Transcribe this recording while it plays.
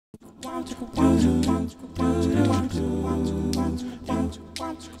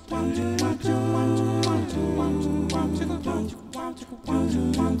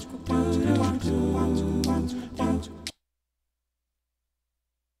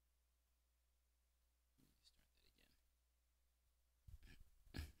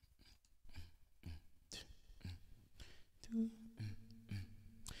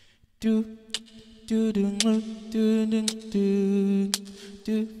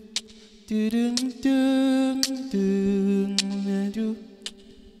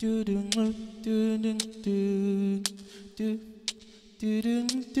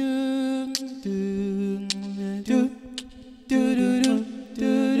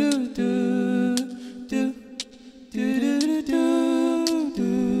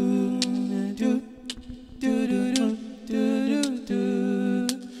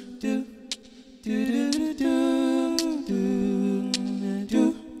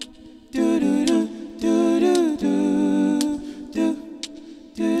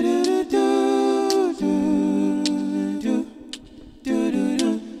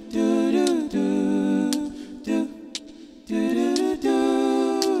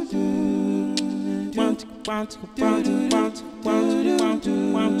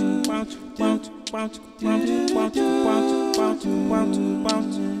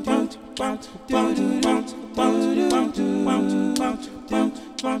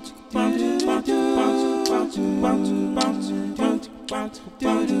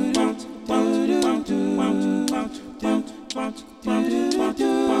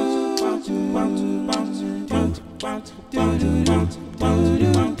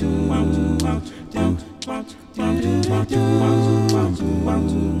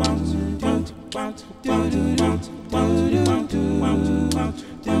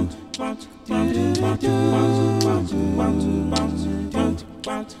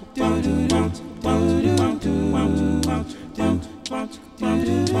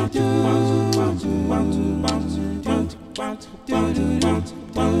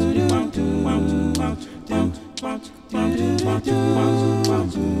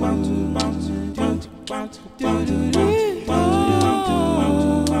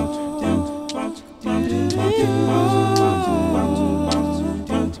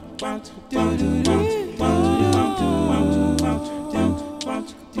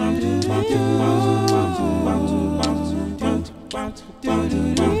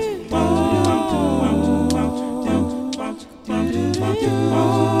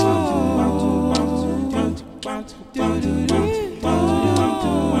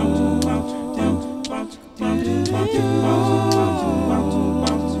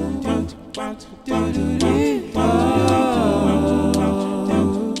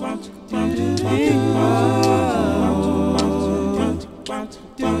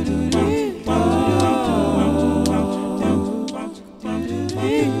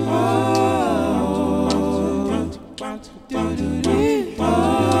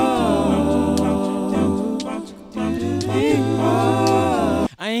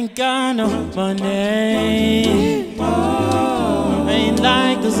money. Ain't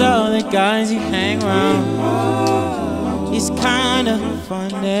like those other guys you hang around. It's kinda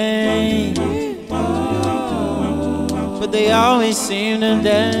funny, but they always seem to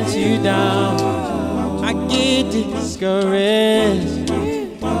let you down. I get discouraged,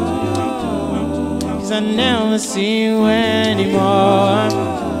 'cause I never see you anymore.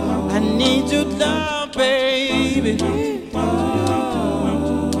 I need your love, baby.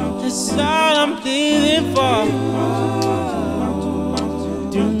 That's all I'm living for.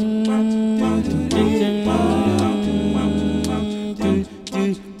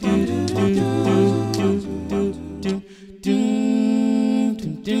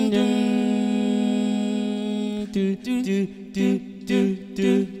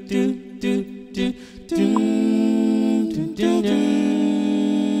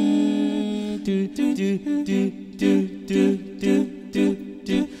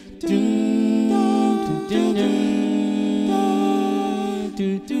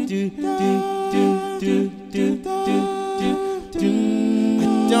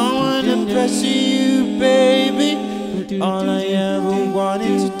 I don't wanna pressure you, baby, but all I ever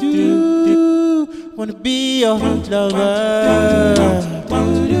wanted to do, wanna be your lover,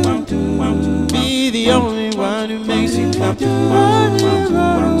 be the only one who makes you come. I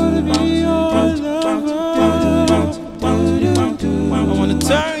wanna be your lover. I wanna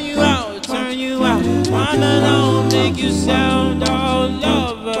turn you out, wanna know, make you sound all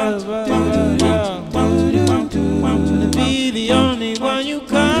lover. Wanna be the only one you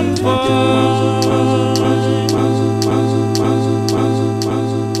come for.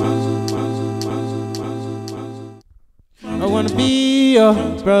 your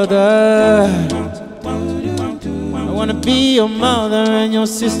brother. I wanna be your mother and your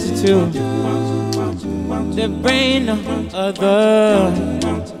sister too. There ain't no other.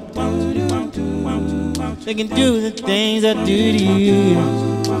 They can do the things I do to you.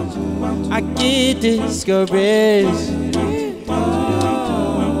 I get discouraged,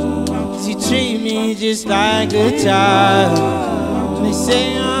 'cause you treat me just like a child. And they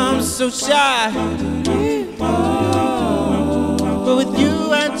say I'm so shy, but with you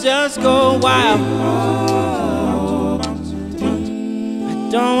I just go wild. I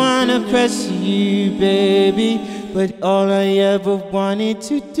don't wanna pressure you, baby, but all I ever wanted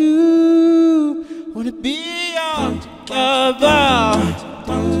to do, wanna be your lover.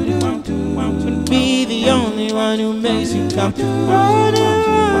 Wanna be the only one who makes you come running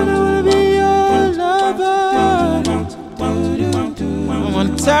around. I wanna be your lover. I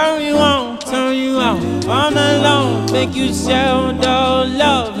wanna turn you on all night long, make you shout all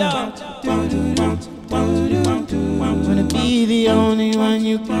love. Wanna be the only one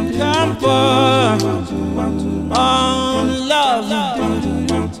you can come for, all love.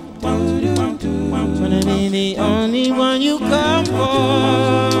 Wanna be the only one you come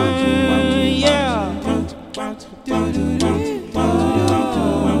for, yeah.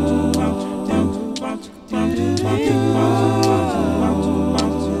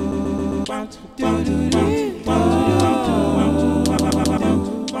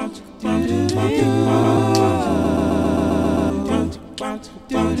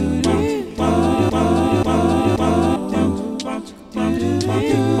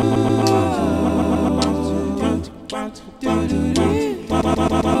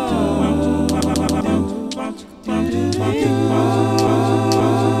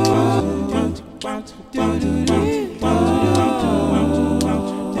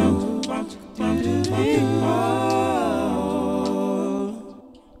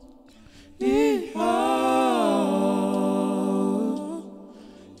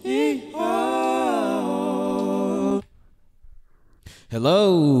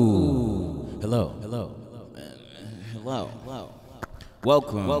 Hello.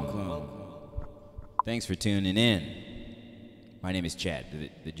 Welcome. Thanks for tuning in. My name is Chad,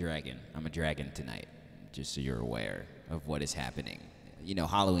 the dragon. I'm a dragon tonight, just so you're aware of what is happening. You know,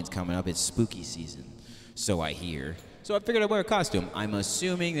 Halloween's coming up. It's spooky season, so I hear. So I figured I'd wear a costume. I'm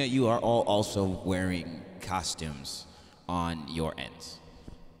assuming that you are all also wearing costumes on your ends.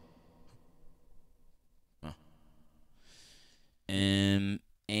 Huh.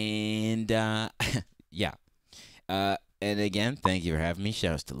 Yeah. And again, thank you for having me.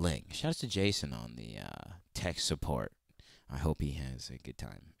 Shoutouts to Link. Shoutouts to Jason on the tech support. I hope he has a good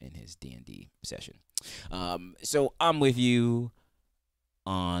time in his D&D session. So I'm with you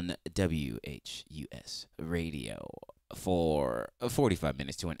on WHUS radio for 45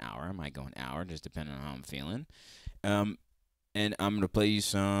 minutes to an hour. I might go an hour, just depending on how I'm feeling. And I'm going to play you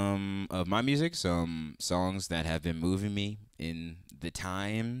some of my music, some songs that have been moving me in the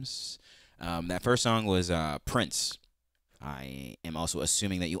times. That first song was Prince. I am also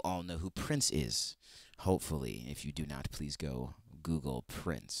assuming that you all know who Prince is. Hopefully, if you do not, please go Google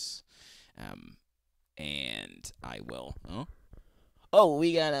Prince. And I will. Oh,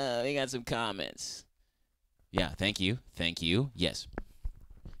 we got some comments. Yeah, thank you. Yes.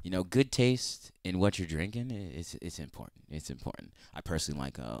 You know, good taste in what you're drinking, it's important. It's important. I personally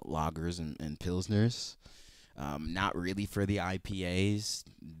like lagers and pilsners. Not really for the IPAs,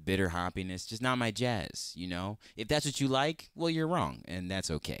 bitter hoppiness, just not my jazz, you know? If that's what you like, well, you're wrong, and that's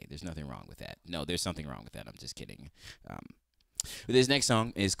okay. There's nothing wrong with that. No, there's something wrong with that. I'm just kidding. This next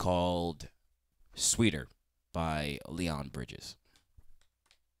song is called Sweeter by Leon Bridges.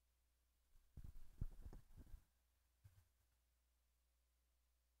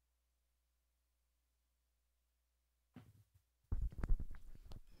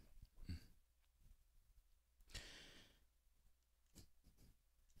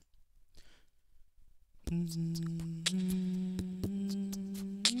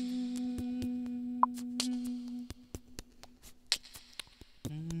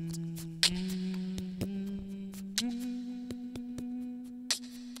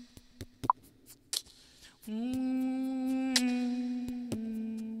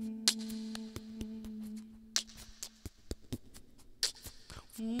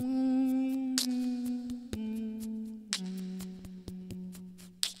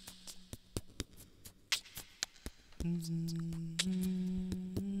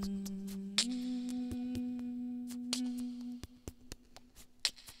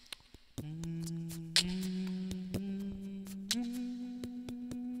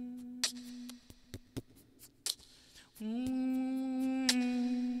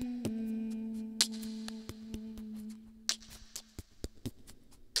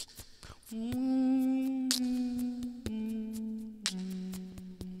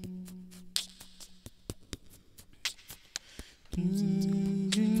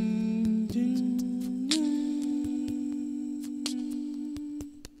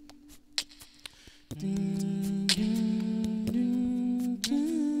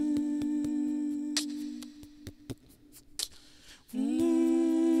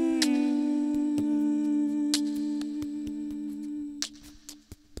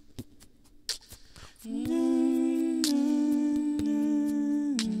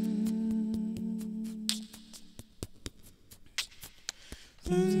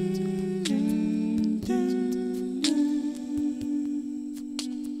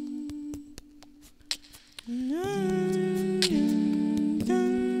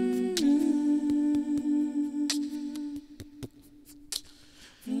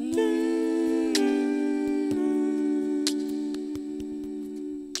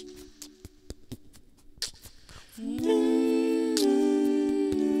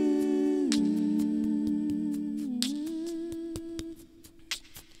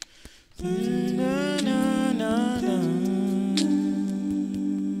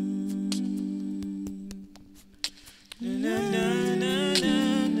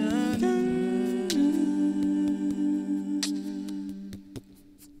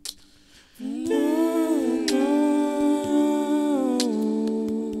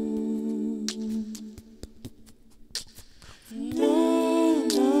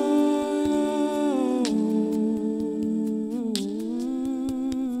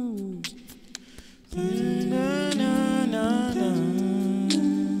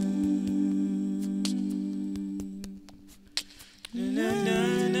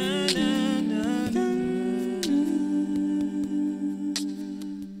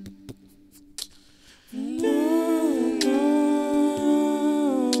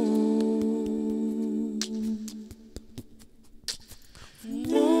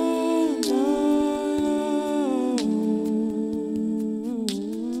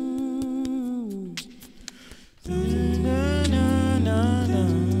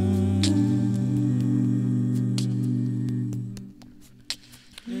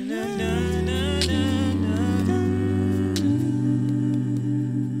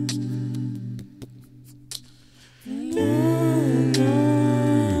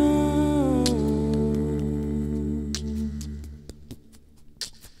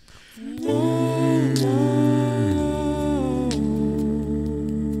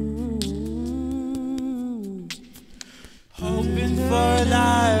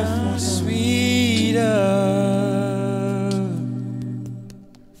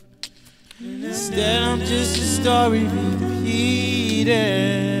 story repeating.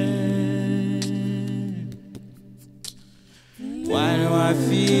 Why do I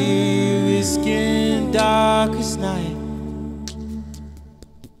feel it's getting dark as night?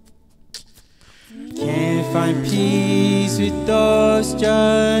 Can't find peace with those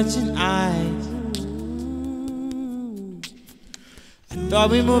judging eyes. I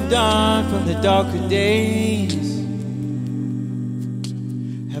thought we moved on from the darker days.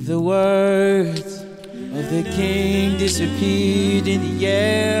 Have the words of the king disappeared in the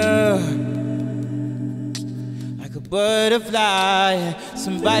air? Like a butterfly,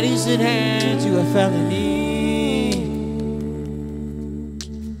 somebody should hand you a felony.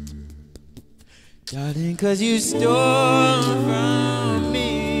 Darling, 'cause you stole from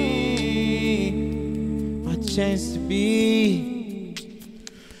me my chance to be,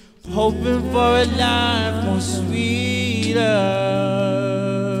 hoping for a life more sweeter.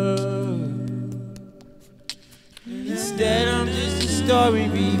 Instead, I'm just a story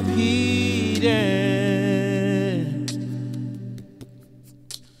repeating.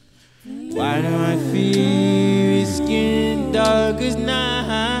 Why do I feel it's getting dark as night?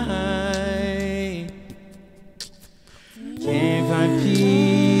 Can't find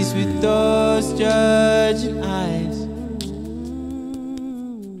peace with those judging eyes.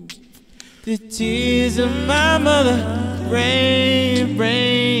 The tears of my mother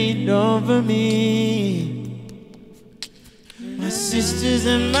rained over me. My sisters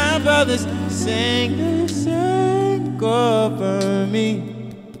and my brothers sang over me.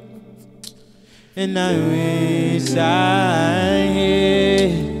 And I wish I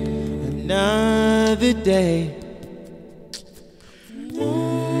had another day,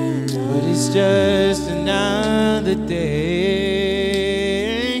 but it's just another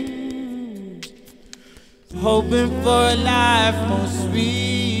day, hoping for a life more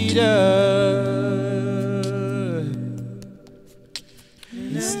sweeter.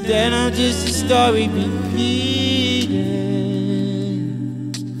 Instead, I'm just a story repeating.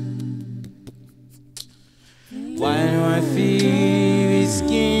 Why do I feel it's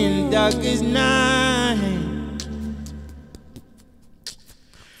getting dark as night?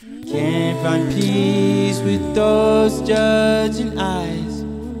 Can't find peace with those judging eyes.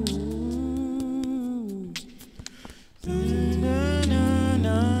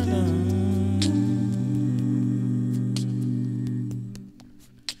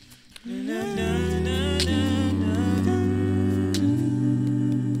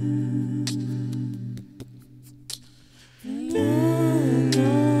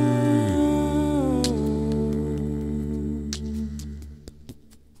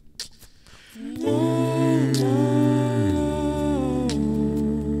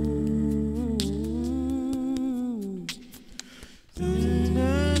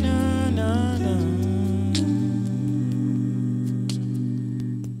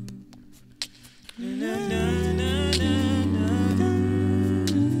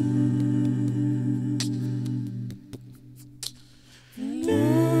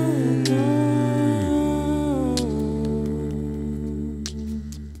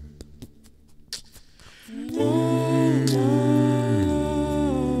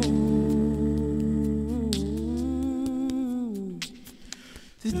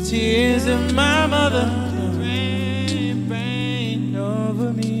 The tears of my mother rain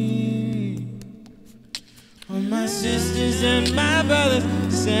over me. All my sisters and my brothers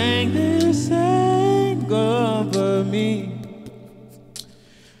sang over me.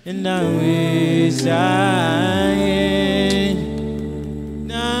 And I wish I had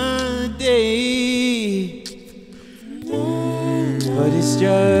another day, but it's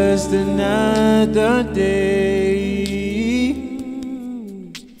just another day.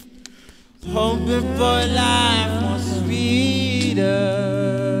 Hoping for a life more sweeter.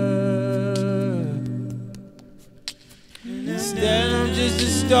 Instead I'm just a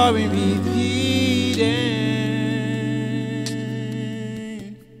story repeating.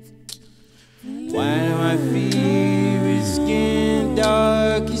 Why do I feel risking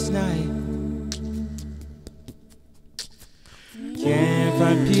darkest night? Can't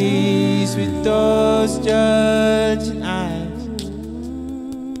find peace with those judging eyes.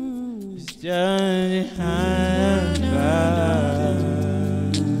 Judging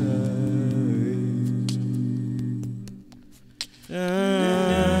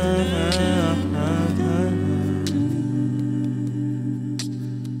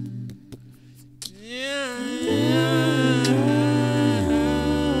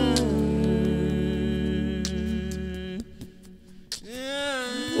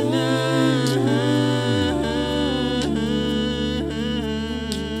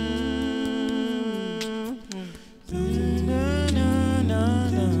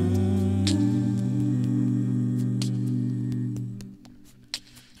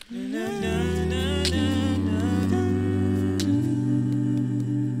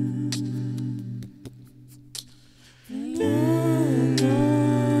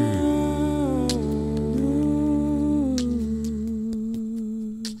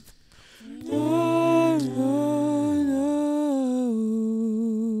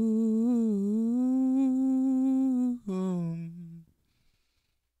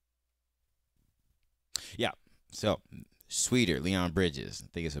Yeah. So, Sweeter, Leon Bridges. I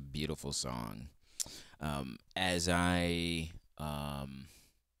think it's a beautiful song. As I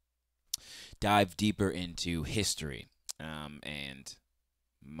dive deeper into history and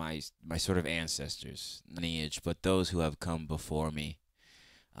my sort of ancestors, lineage, but those who have come before me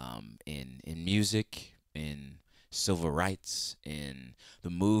in music, in civil rights, in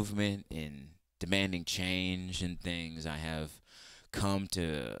the movement, in demanding change and things, I have come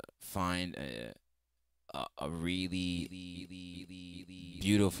to find a really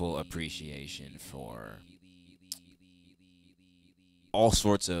beautiful appreciation for all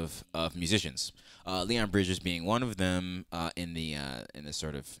sorts of musicians. Leon Bridges being one of them in the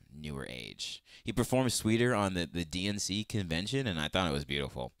sort of newer age. He performed Sweeter on the DNC convention, and I thought it was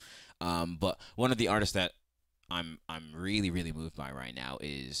beautiful. But one of the artists that I'm really moved by right now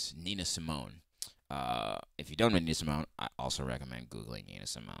is Nina Simone. If you don't know Nina Simone, I also recommend Googling Nina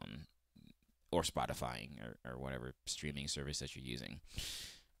Simone or Spotify or whatever streaming service that you're using.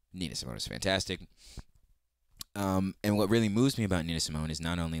 Nina Simone is fantastic. And what really moves me about Nina Simone is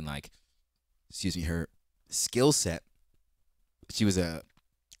not only her skill set. She was a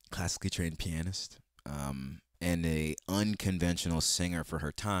classically trained pianist, and a unconventional singer for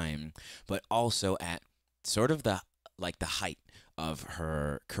her time, but also at sort of the height of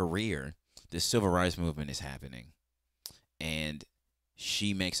her career, the civil rights movement is happening, and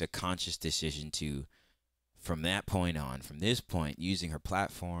she makes a conscious decision to, from that point on, from this point, using her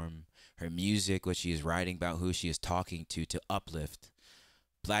platform, her music, what she is writing about, who she is talking to uplift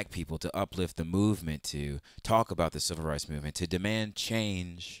black people, to uplift the movement, to talk about the civil rights movement, to demand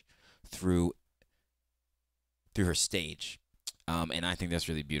change through her stage, and I think that's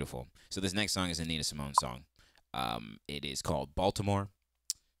really beautiful. So this next song is a Nina Simone song. It is called Baltimore,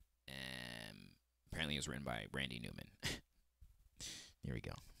 and apparently it was written by Randy Newman. Here we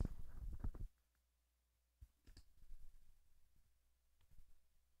go.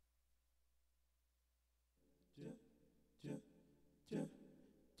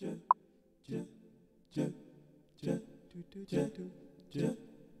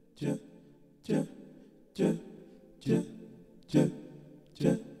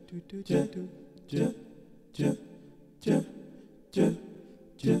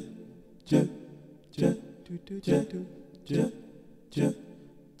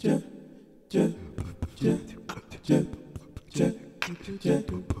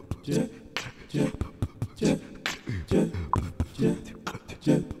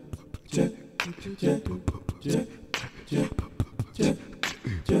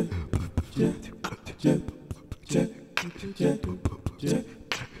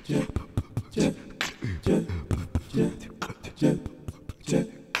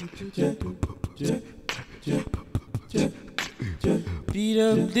 Beat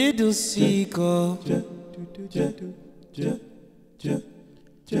up little seagull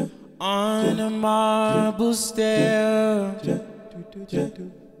on a marble stair.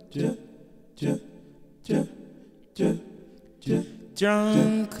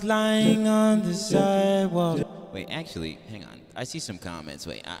 Drunk lying on the sidewalk. Wait, actually, hang on. I see some comments.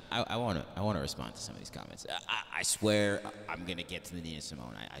 Wait, I wanna respond to some of these comments. I swear I'm gonna get to the Nina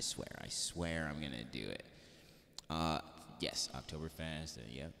Simone. I swear I'm gonna do it. Yes, Oktoberfest.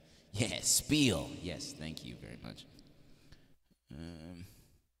 Yep. Yeah, Spiel. Yes, thank you very much.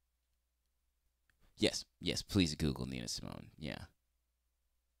 Yes, please Google Nina Simone. Yeah.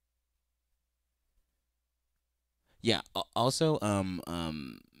 Yeah. Also,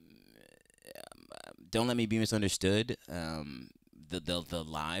 don't let me be misunderstood. The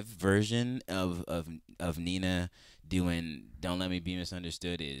live version of Nina doing "Don't Let Me Be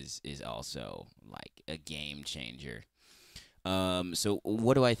Misunderstood" is also like a game changer. So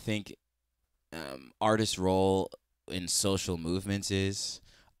what do I think artists' role in social movements is?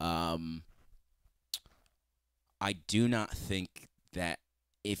 Um, I do not think that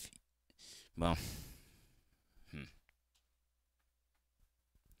if well, hmm.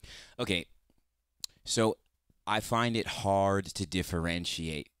 Okay, so I find it hard to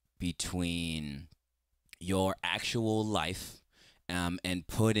differentiate between your actual life and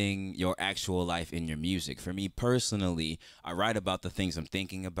putting your actual life in your music. For me personally, I write about the things I'm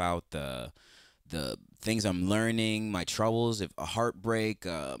thinking about, the things I'm learning, my troubles, if a heartbreak,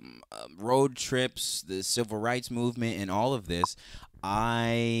 road trips, the civil rights movement, and all of this.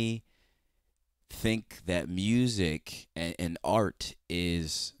 I think that music and art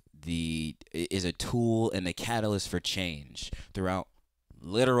is a tool and a catalyst for change throughout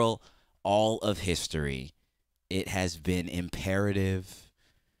literal all of history. It has been imperative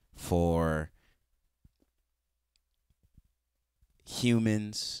for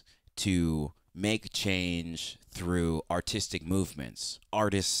humans to make change through artistic movements.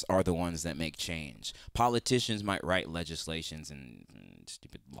 Artists are the ones that make change. Politicians might write legislations and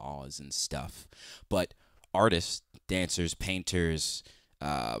stupid laws and stuff, but artists, dancers, painters,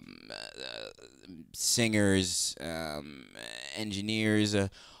 singers, engineers,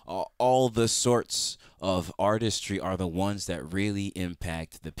 all the sorts of artistry are the ones that really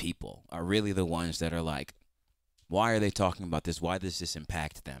impact the people, are really the ones that are like, why are they talking about this? Why does this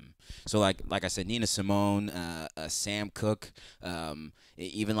impact them? So like I said, Nina Simone, Sam Cooke,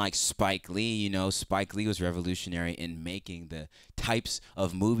 even like Spike Lee. You know, Spike Lee was revolutionary in making the types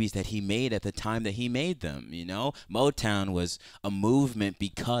of movies that he made at the time that he made them. You know, Motown was a movement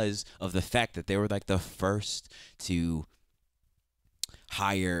because of the fact that they were like the first to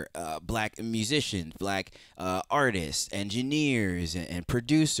hire black musicians, black artists, engineers, and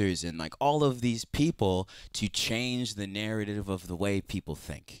producers, and like all of these people to change the narrative of the way people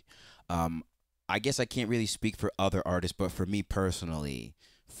think. Um, I guess I can't really speak for other artists, but for me personally,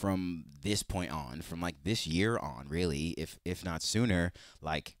 from this point on, from like this year on, really, if not sooner,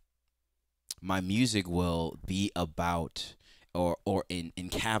 like my music will be about or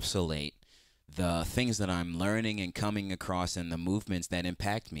encapsulate the things that I'm learning and coming across and the movements that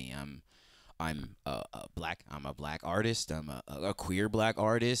impact me. I'm a black artist. I'm a queer black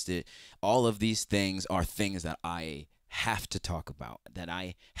artist. All of these things are things that I have to talk about, that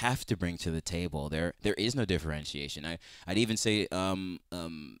I have to bring to the table. There is no differentiation. I'd even say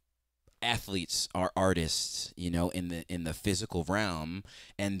athletes are artists, you know, in the physical realm,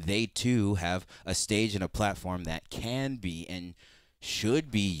 and they too have a stage and a platform that can be and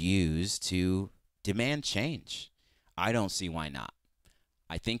should be used to demand change. I don't see why not.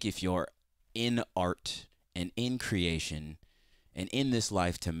 I think if you're in art and in creation and in this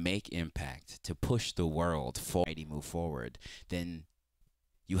life to make impact, to push the world forward, move forward, then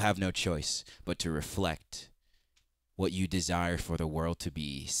you have no choice but to reflect what you desire for the world to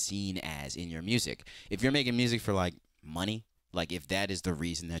be seen as in your music. If you're making music for like money, like if that is the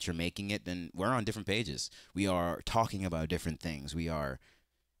reason that you're making it, then we're on different pages. We are talking about different things. We are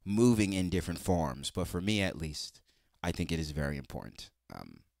moving in different forms. But for me, at least, I think it is very important.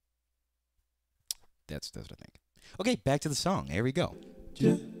 That's what I think. Okay, back to the song. Here we go.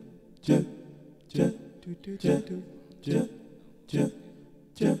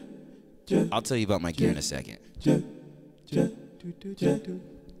 I'll tell you about my gear in a second.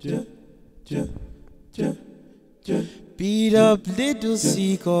 Beat up little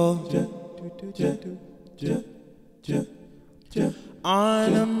seagull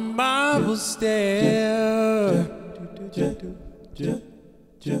on a marble stair.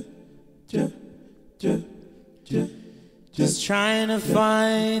 Just trying to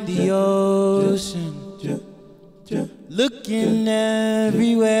find the ocean, looking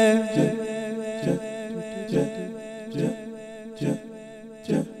everywhere.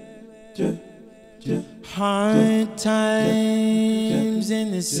 Hard times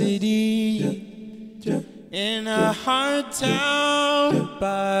in the city, in a hard town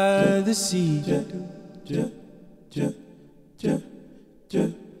by the sea.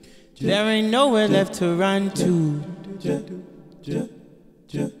 There ain't nowhere left to run to.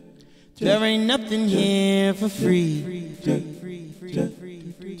 There ain't nothing here for free.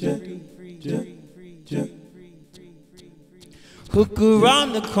 Hook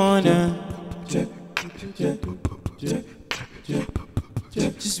around the corner,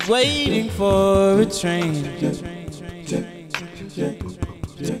 just waiting for a train.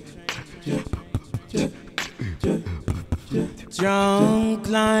 Drunk,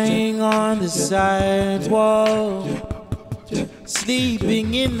 lying on the sidewalk,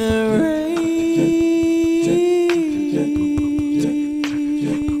 sleeping in the rain.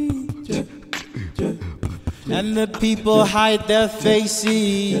 And the people hide their faces,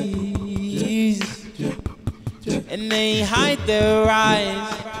 and they hide their eyes.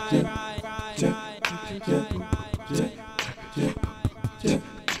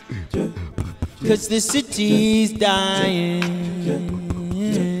 'Cause the city's dying,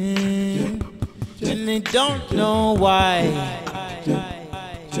 and they don't know why.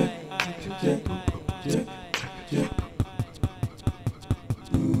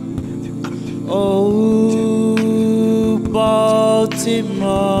 Oh, Baltimore,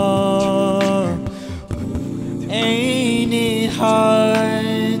 ain't it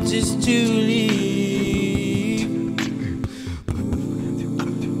hard just to leave?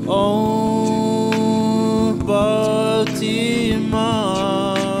 Oh, Baltimore,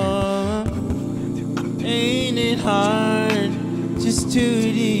 ain't it hard just to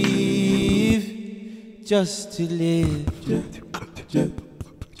leave, just to live?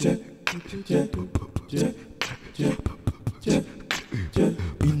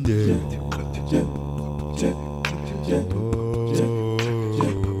 In there.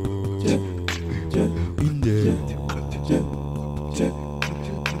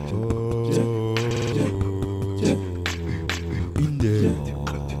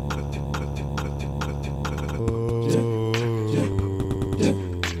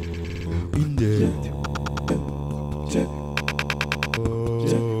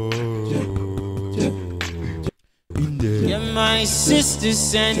 My sister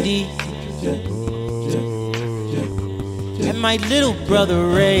Sandy and my little brother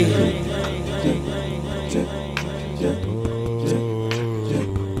Ray.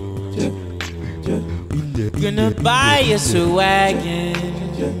 Gonna buy us a wagon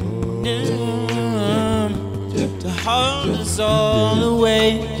to haul us all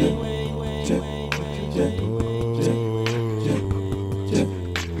away.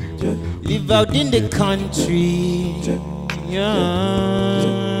 Live out in the country,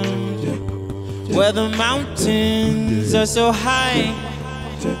 where the mountains are so high.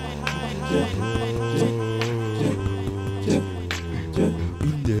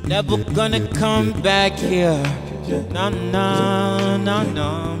 Never gonna come back here, no, no, no,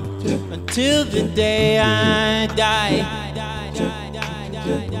 no, until the day I die.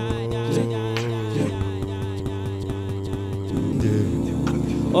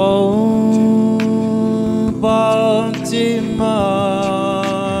 Oh, Baltimore,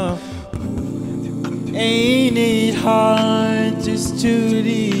 ain't it hard just to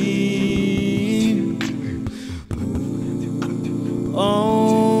leave?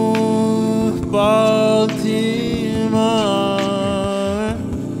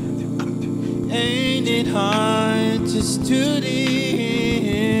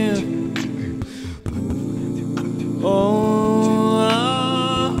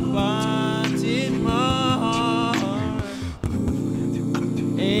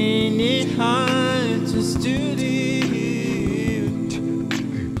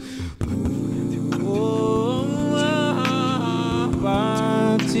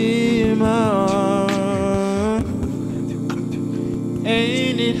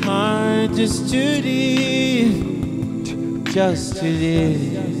 just to live, just to live.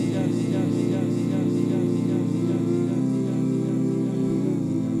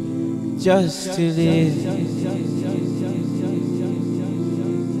 Just to live.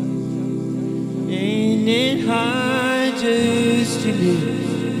 Ain't it hard just to live?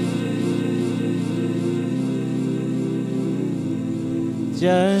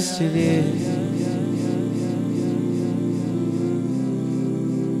 Just to live.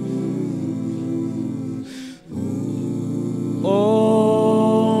 Oh,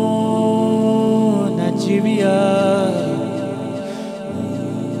 Nigeria.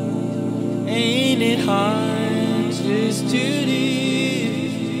 Ain't it hard just to live?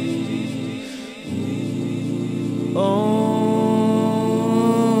 Oh,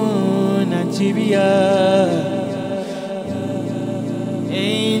 Nigeria.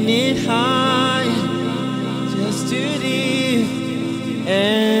 Ain't it hard just to live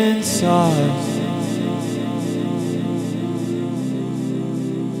and solve?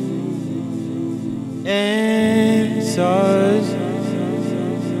 And solve.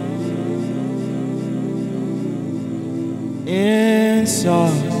 And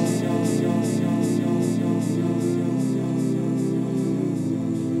solve.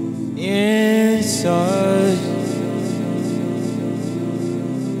 And solve.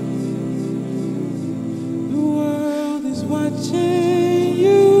 Watching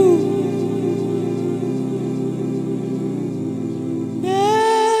you,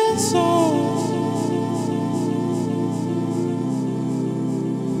 and so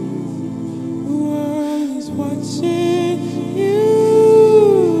the world is watching you,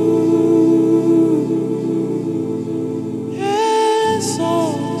 and so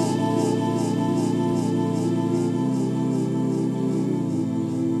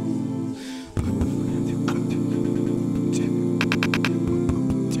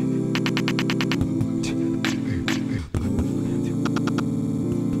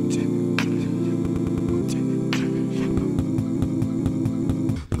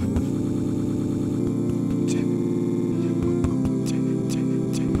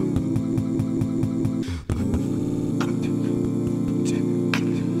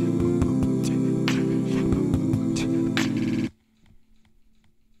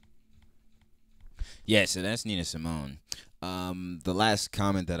Yeah, so that's Nina Simone. The last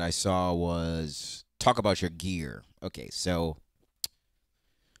comment that I saw was talk about your gear. Okay, so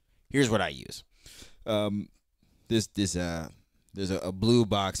here's what I use. There's a blue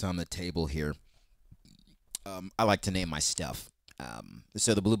box on the table here. I like to name my stuff.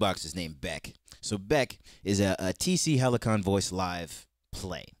 So the blue box is named Beck. So Beck is a TC Helicon Voice Live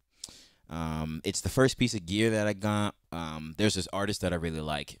play. It's the first piece of gear that I got. There's this artist that I really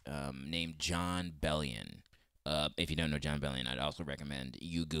like named John Bellion. If you don't know John Bellion, I'd also recommend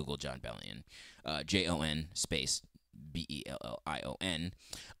you Google John Bellion. Jon space Bellion.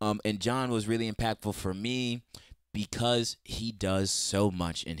 And John was really impactful for me because he does so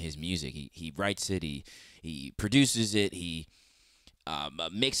much in his music. He writes it, he produces it, he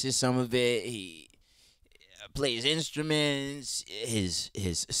mixes some of it, he plays instruments.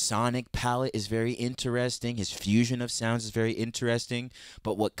 His sonic palette is very interesting. His fusion of sounds is very interesting.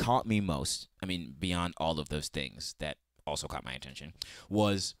 But what caught me most, I mean, beyond all of those things that also caught my attention,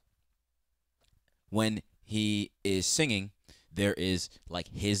 was when he is singing, there is like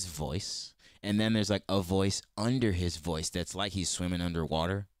his voice, and then there's like a voice under his voice that's like he's swimming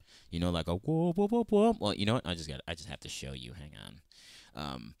underwater. You know, like a whoa, whoa, whoa, whoa. Well, you know what? I just have to show you. Hang on.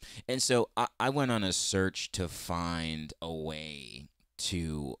 And so I went on a search to find a way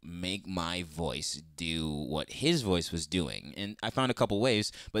to make my voice do what his voice was doing. And I found a couple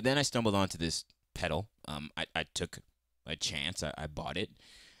ways, but then I stumbled onto this pedal. I took a chance. I bought it.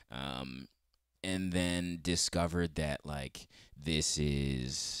 And then discovered that, like, this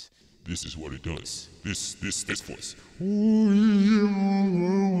is what it does. This voice.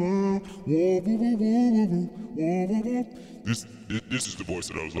 This is the voice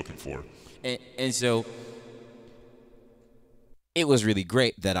that I was looking for. And so it was really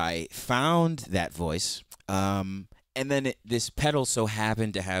great that I found that voice. And then this pedal so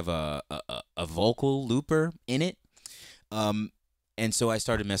happened to have a vocal looper in it. And so I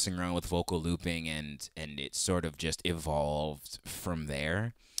started messing around with vocal looping, and it sort of just evolved from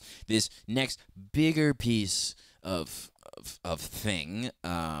there. This next bigger piece of thing,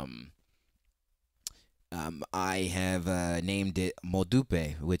 I have named it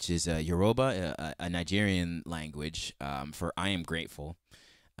Modupe, which is Yoruba, a Nigerian language for I am grateful.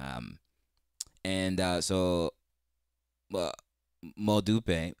 So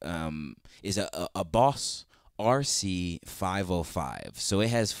Modupe is a boss RC505. So it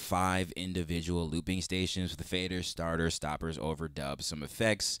has 5 individual looping stations with faders, starters, stoppers, overdubs, some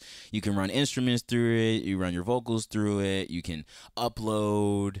effects. You can run instruments through it. You run your vocals through it. You can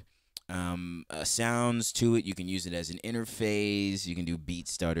upload sounds to it. You can use it as an interface. You can do beat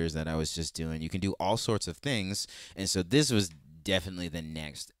stutters that I was just doing. You can do all sorts of things. And so this was definitely the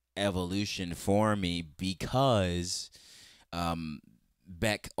next evolution for me because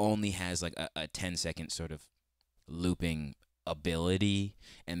Beck only has like a 10-second sort of looping ability,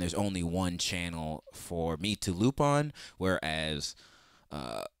 and there's only one channel for me to loop on, whereas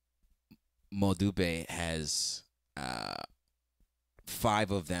Modupe has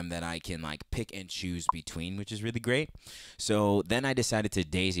 5 of them that I can like pick and choose between, which is really great. So then I decided to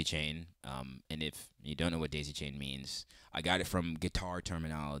daisy chain, and if you don't know what daisy chain means, I got it from guitar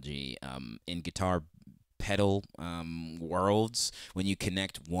terminology. In guitar pedal worlds, when you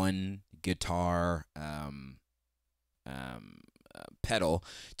connect one guitar pedal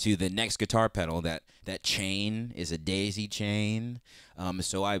to the next guitar pedal, that chain is a daisy chain.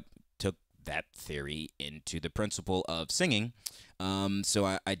 So I took that theory into the principle of singing.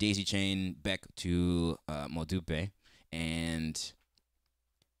 So I daisy chain Beck to Modupe, and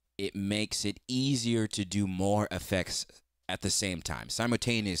it makes it easier to do more effects at the same time,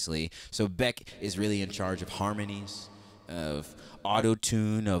 simultaneously. So Beck is really in charge of harmonies, of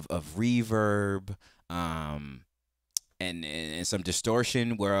auto-tune, of reverb, and some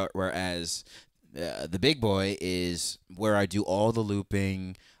distortion, whereas the big boy is where I do all the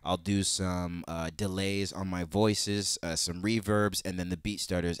looping. I'll do some delays on my voices, some reverbs, and then the beat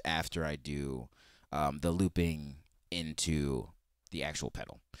starters after I do the looping into the actual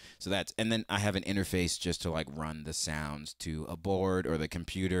pedal. So that's, and then I have an interface just to like run the sounds to a board or the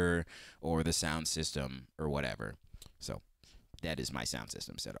computer or the sound system or whatever. So that is my sound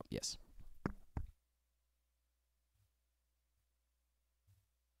system setup. Yes.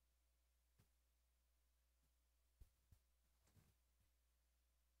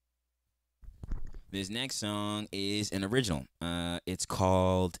 This next song is an original. It's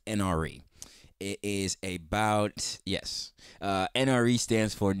called NRE. It is about, yes, NRE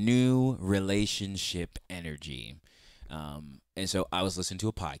stands for New Relationship Energy. And so I was listening to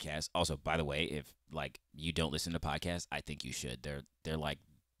a podcast. Also, by the way, if like you don't listen to podcasts, I think you should. They're like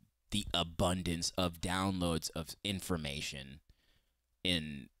the abundance of downloads of information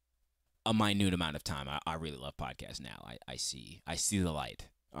in a minute amount of time. I really love podcasts now. I see the light.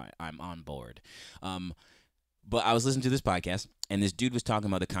 All right, I'm on board. But I was listening to this podcast, and this dude was talking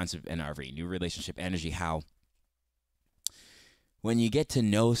about the concept of NRV, New Relationship Energy, how when you get to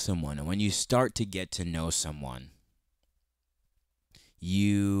know someone, and when you start to get to know someone,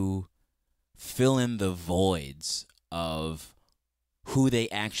 you fill in the voids of who they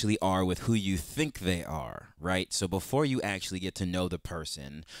actually are with who you think they are, right? So before you actually get to know the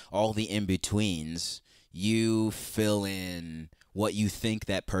person, all the in-betweens, you fill in what you think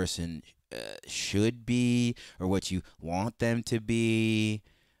that person should be or what you want them to be.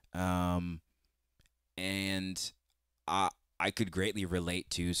 And I could greatly relate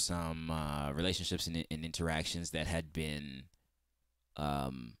to some relationships and interactions that had been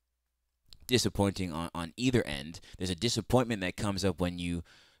disappointing on either end. There's a disappointment that comes up when you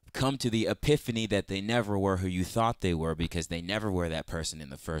come to the epiphany that they never were who you thought they were because they never were that person in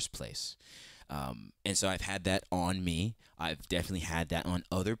the first place. And so I've had that on me. I've definitely had that on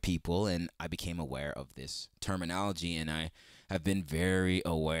other people, and I became aware of this terminology, and I have been very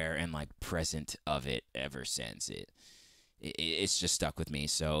aware and like present of it ever since. It's just stuck with me.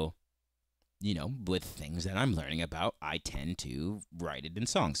 So, you know, with things that I'm learning about, I tend to write it in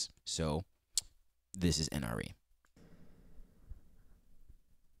songs. So this is NRE.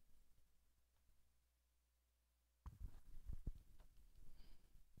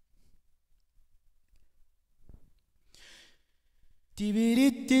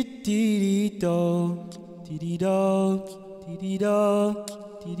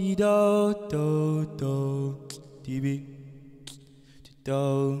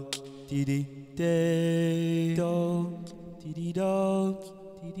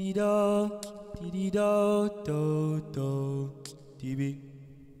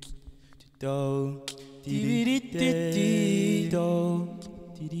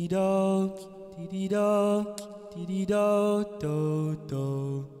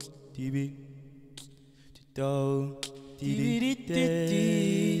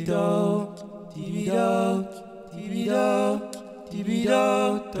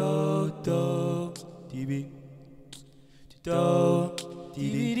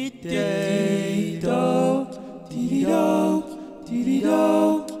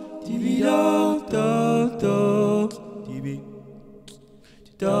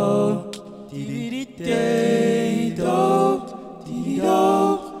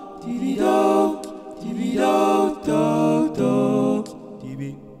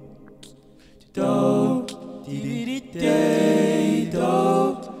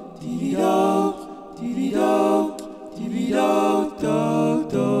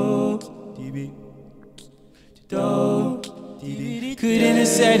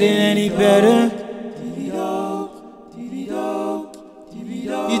 said it any better.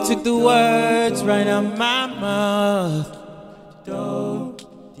 You took the words right out my mouth.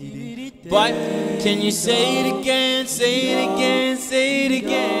 But can you say it again, say it again, say it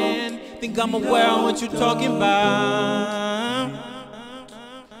again? Think I'm aware of what you're talking about.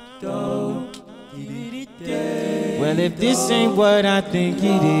 Well, if this ain't what I think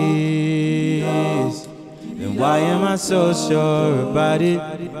it is, then why am I so sure about it?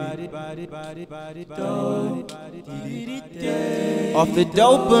 Off the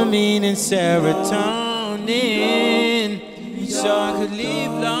dopamine and serotonin, so I could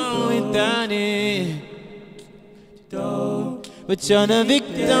live long without it. But you're the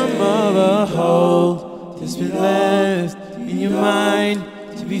victim of a hole that's been left in your mind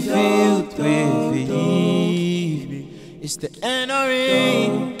to be filled with belief. It's the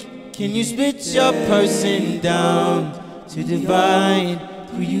NRA. Can you split your person down to divide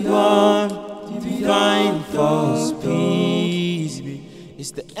who you are, to find false peace?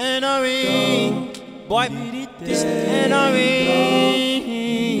 It's the NRA, boy. It's the NRA.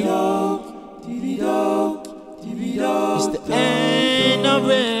 It's the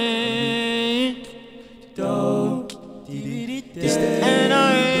NRA. It's the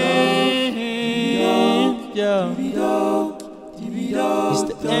NRA. Yeah. It's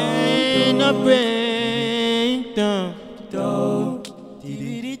the NRA.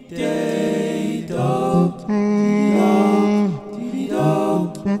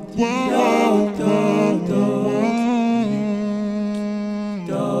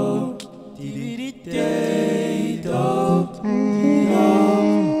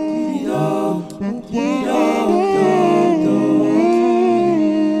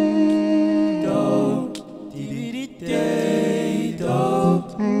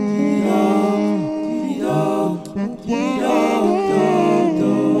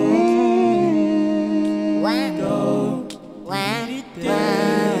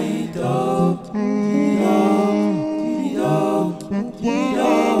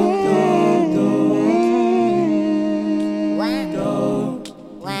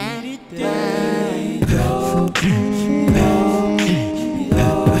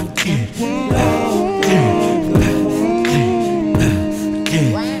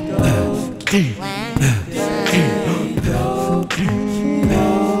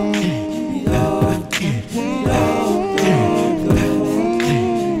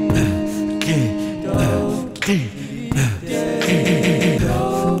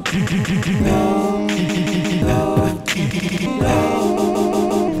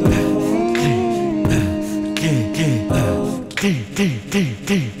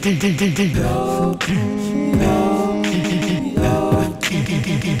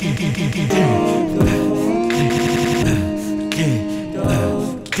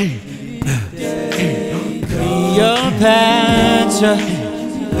 Cleopatra,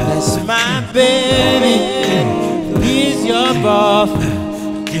 that's my baby. He's your boyfriend.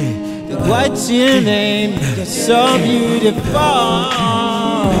 What's your name? You're so beautiful.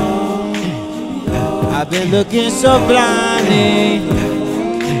 I've been looking so blindly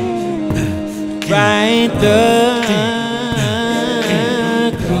right there.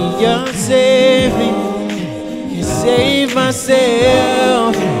 Cleo, save me. Can save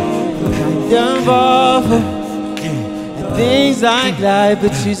myself. Kind of awful. Things like life,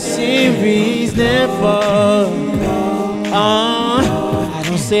 but you seem reasonable. I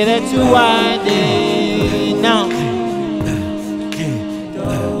don't say that too widely, no.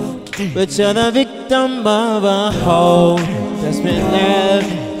 But you're the victim of a hole that's been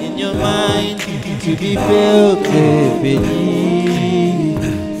left in your mind to be filled with belief.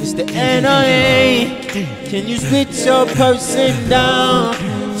 It's the NRA. Can you split your person down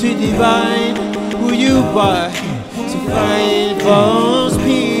to divide who you are? Fight false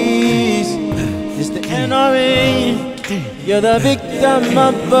peace. It's the NRA. You're the victim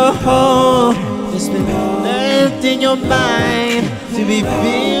of a hole that's been left in your mind to be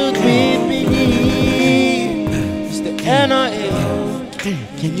filled with belief. It's the NRA.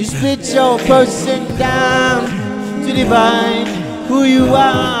 Can you split your person down to divide who you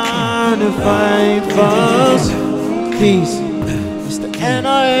are to find false peace? It's the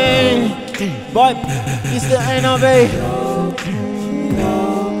NRA. Boy, it's the NRA.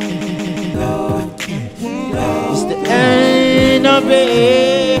 It's the NRA.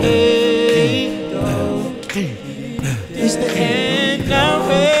 It's the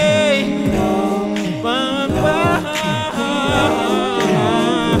NRA.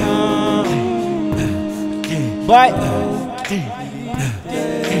 Boy,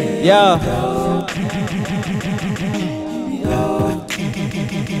 yeah.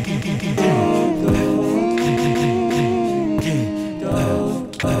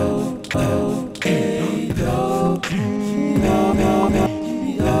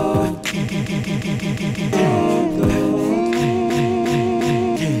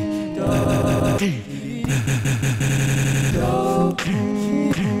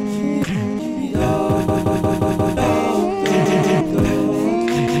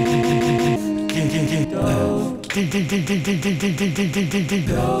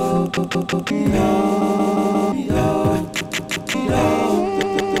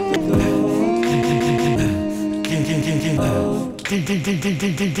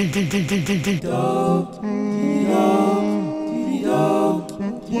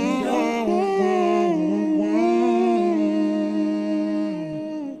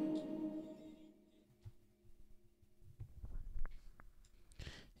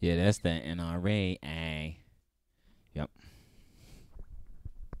 Yeah, that's the NRA. Yep.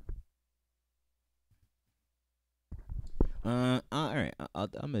 All right.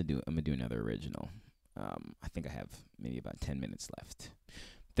 I'm gonna do another original. I think I have maybe about 10 minutes left.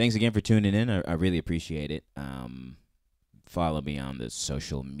 Thanks again for tuning in. I really appreciate it. Follow me on the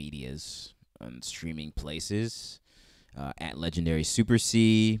social medias, on streaming places, at Legendary Super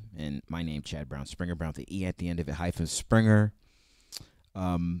C, and my name Chad Browne-Springer. Brown with the E at the end of it, -Springer.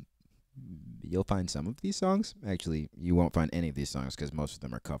 You'll find some of these songs. Actually, you won't find any of these songs because most of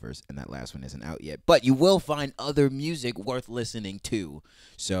them are covers, and that last one isn't out yet. But you will find other music worth listening to.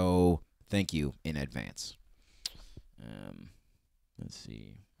 So thank you in advance. Let's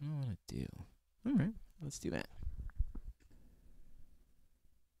see. What do I want to do? All right, let's do that.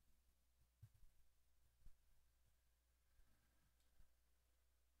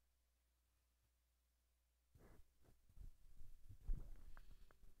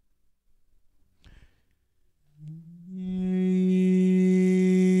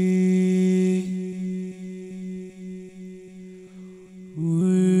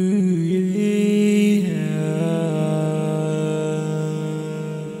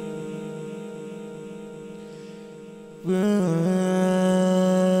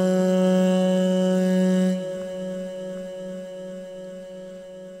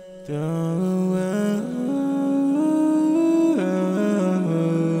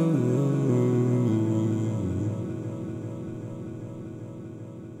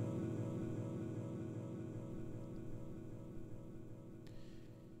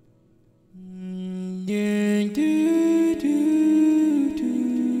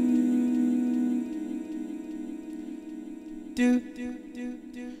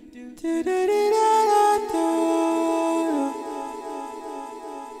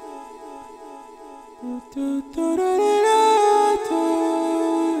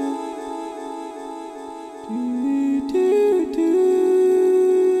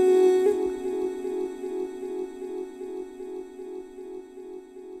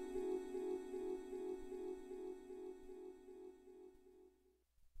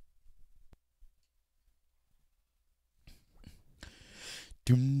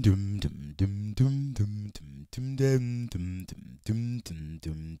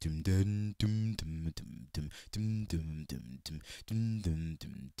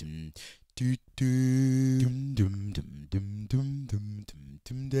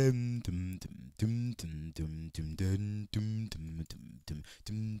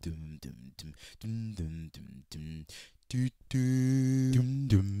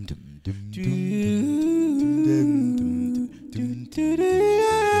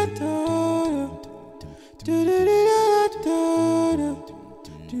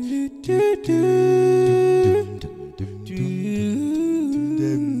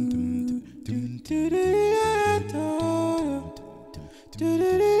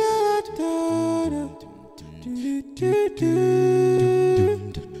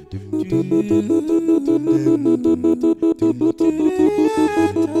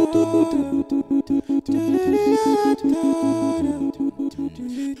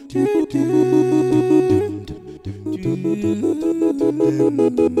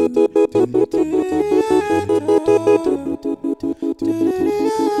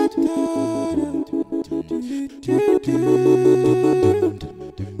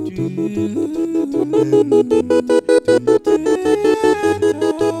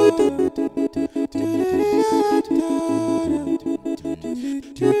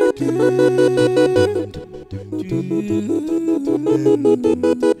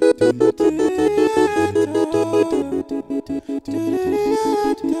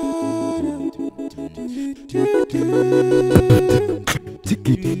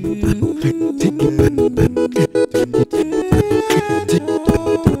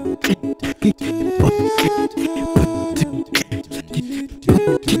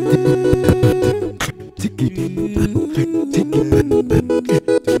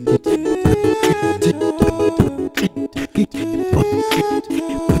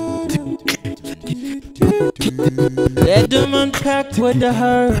 Let them unpack what they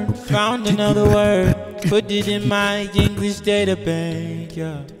heard. Found another word. Put it in my English database.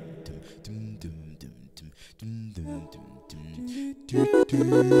 Yeah.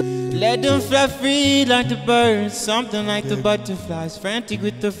 Let them fly free like the birds, something like the butterflies, frantic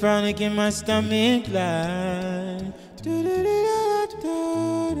with the frolic in my stomach line.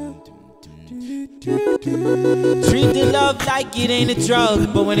 Treat the love like it ain't a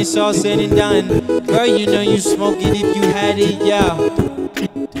drug, but when it's all said and done, girl, you know you smoke it if you had it, yeah.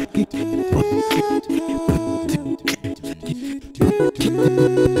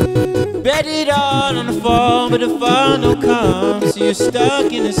 Bet it all on the fall, but the fall don't come, so you're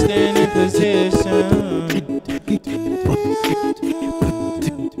stuck in a standing position.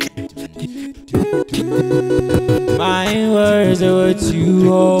 My words are what you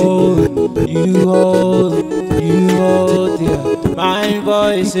hold, you hold, you hold, yeah. My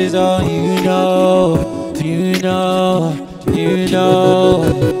voice is all you know, you know, you know.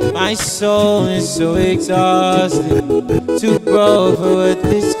 My soul is so exhausted, too broke for what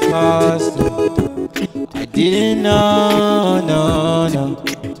this cost. I didn't know, no, no,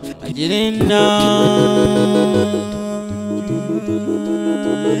 I didn't know.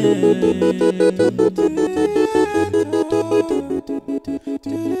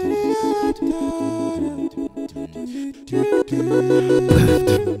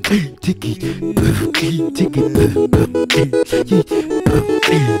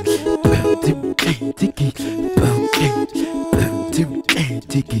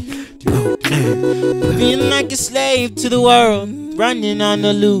 Being like a slave to the world, running on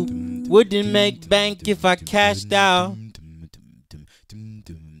the loop. Wouldn't make bank if I cashed out.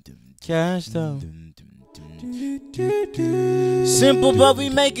 Cashed out. Simple, but we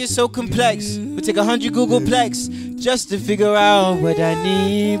make it so complex. We take 100 Googleplex just to figure out what I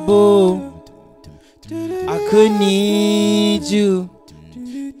need, boo. I could need you.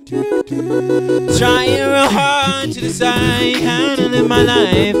 Trying real hard to decide how to live my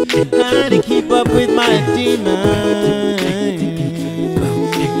life, how to keep up with my demons.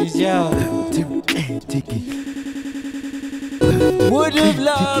 Yeah. Would have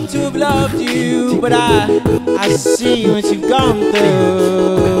loved to have loved you, but I see what you've gone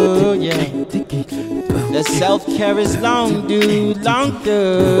through. Yeah. The self-care is long due, long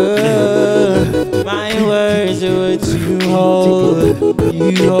due. My words are what you hold,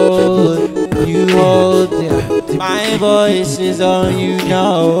 you hold, you hold. Yeah. My voice is all you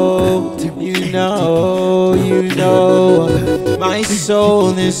know, you know, you know. My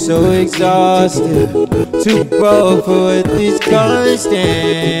soul is so exhausted, too broke for what this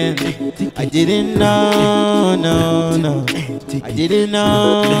constant. I didn't know, no, no, I didn't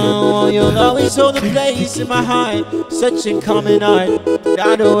know. You'll always hold a place in my heart, such a common art.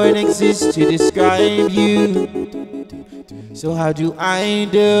 Not a word exists to describe you. So how do I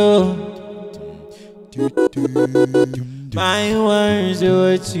do? My words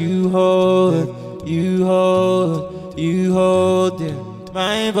are what you hold, you hold, you hold them.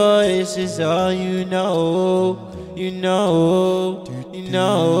 My voice is all you know, you know, you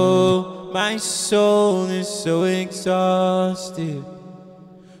know. My soul is so exhausted,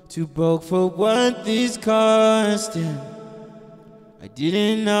 too broke for what this costing. I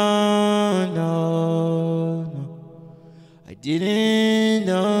didn't know, no, no. I didn't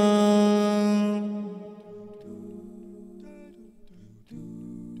know.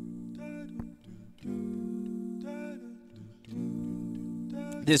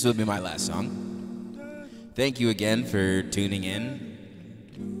 This will be my last song. Thank you again for tuning in.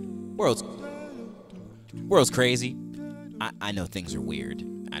 World's crazy. I know things are weird.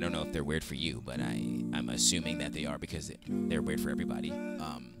 I don't know if they're weird for you, but I'm assuming that they are because they're weird for everybody.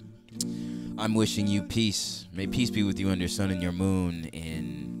 I'm wishing you peace. May peace be with you and your sun and your moon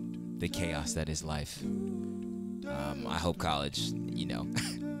in the chaos that is life. I hope college, you know,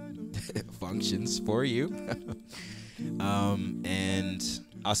 functions for you. And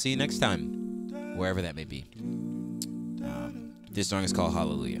I'll see you next time, wherever that may be. This song is called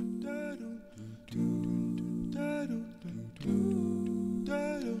Hallelujah.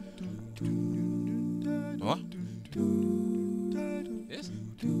 What? Yes?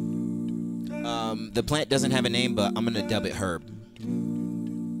 The plant doesn't have a name, but I'm gonna dub it Herb.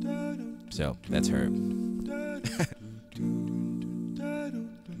 So that's Herb.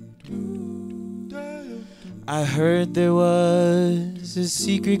 I heard there was a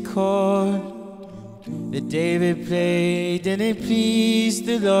secret chord that David played and it pleased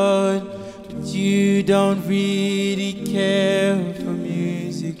the Lord. But you don't really care for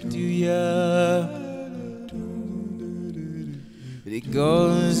music, do ya? It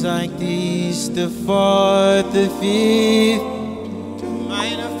goes like this: the fourth, the fifth, the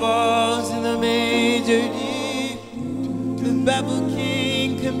minor falls in the major D, the Babel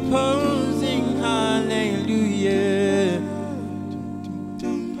king composing hallelujah.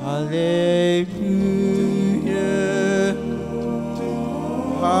 Hallelujah.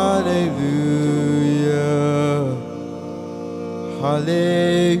 Hallelujah.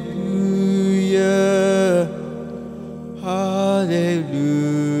 Hallelujah. Hallelujah.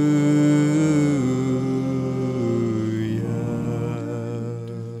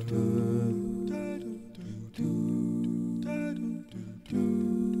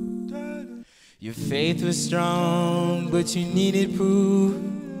 Your faith was strong, but you needed proof.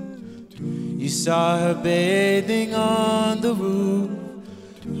 You saw her bathing on the roof,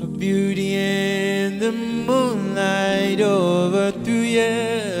 her beauty in the moonlight overthrew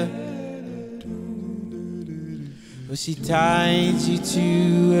you. Well, she tied you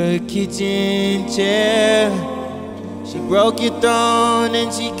to a kitchen chair. She broke your throne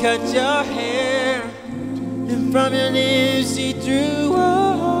and she cut your hair. And from your lips she drew a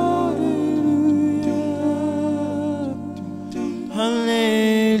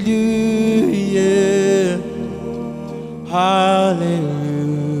hallelujah. Hallelujah.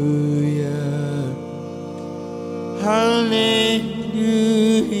 Hallelujah.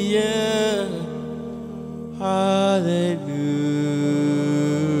 Hallelujah.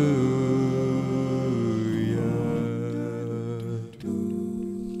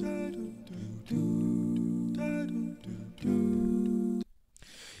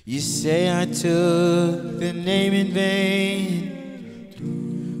 You say I took the name in vain,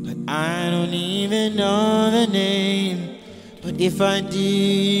 but I don't even know the name. But if I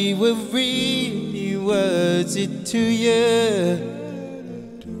did, what really was it to you?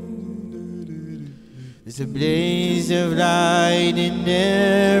 There's a blaze of light in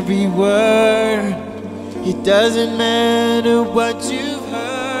every word. It doesn't matter what you've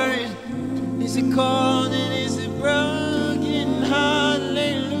heard. It's a cold and it's a broken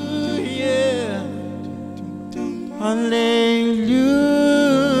hallelujah. Hallelujah.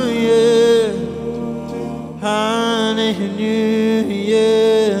 Hallelujah.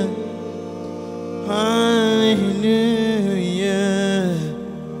 Hallelujah.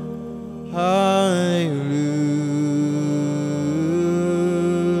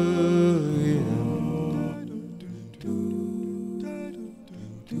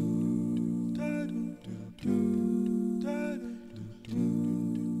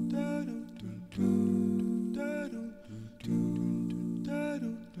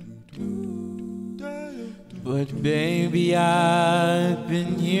 But baby, I've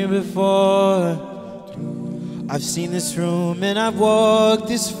been here before. I've seen this room and I've walked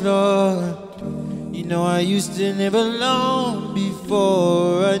this floor. You know I used to live alone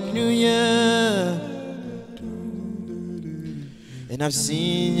before I knew you. And I've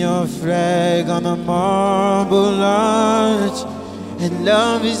seen your flag on the marble arch. And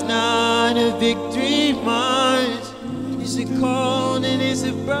love is not a victory march. It's a cold and it's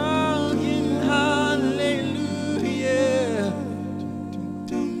a broken hallelujah.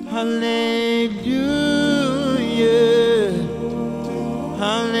 Hallelujah.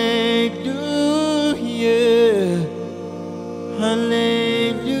 Hallelujah. Hallelujah.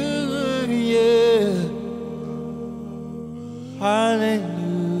 Hallelujah.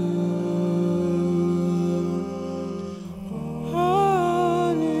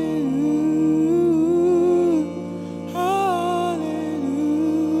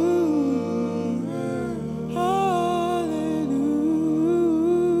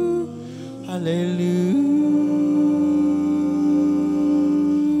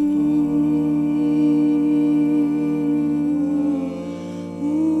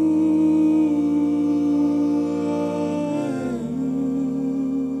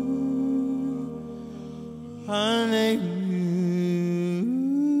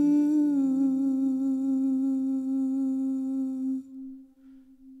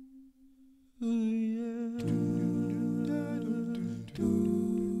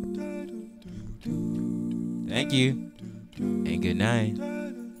 Thank you, and good night.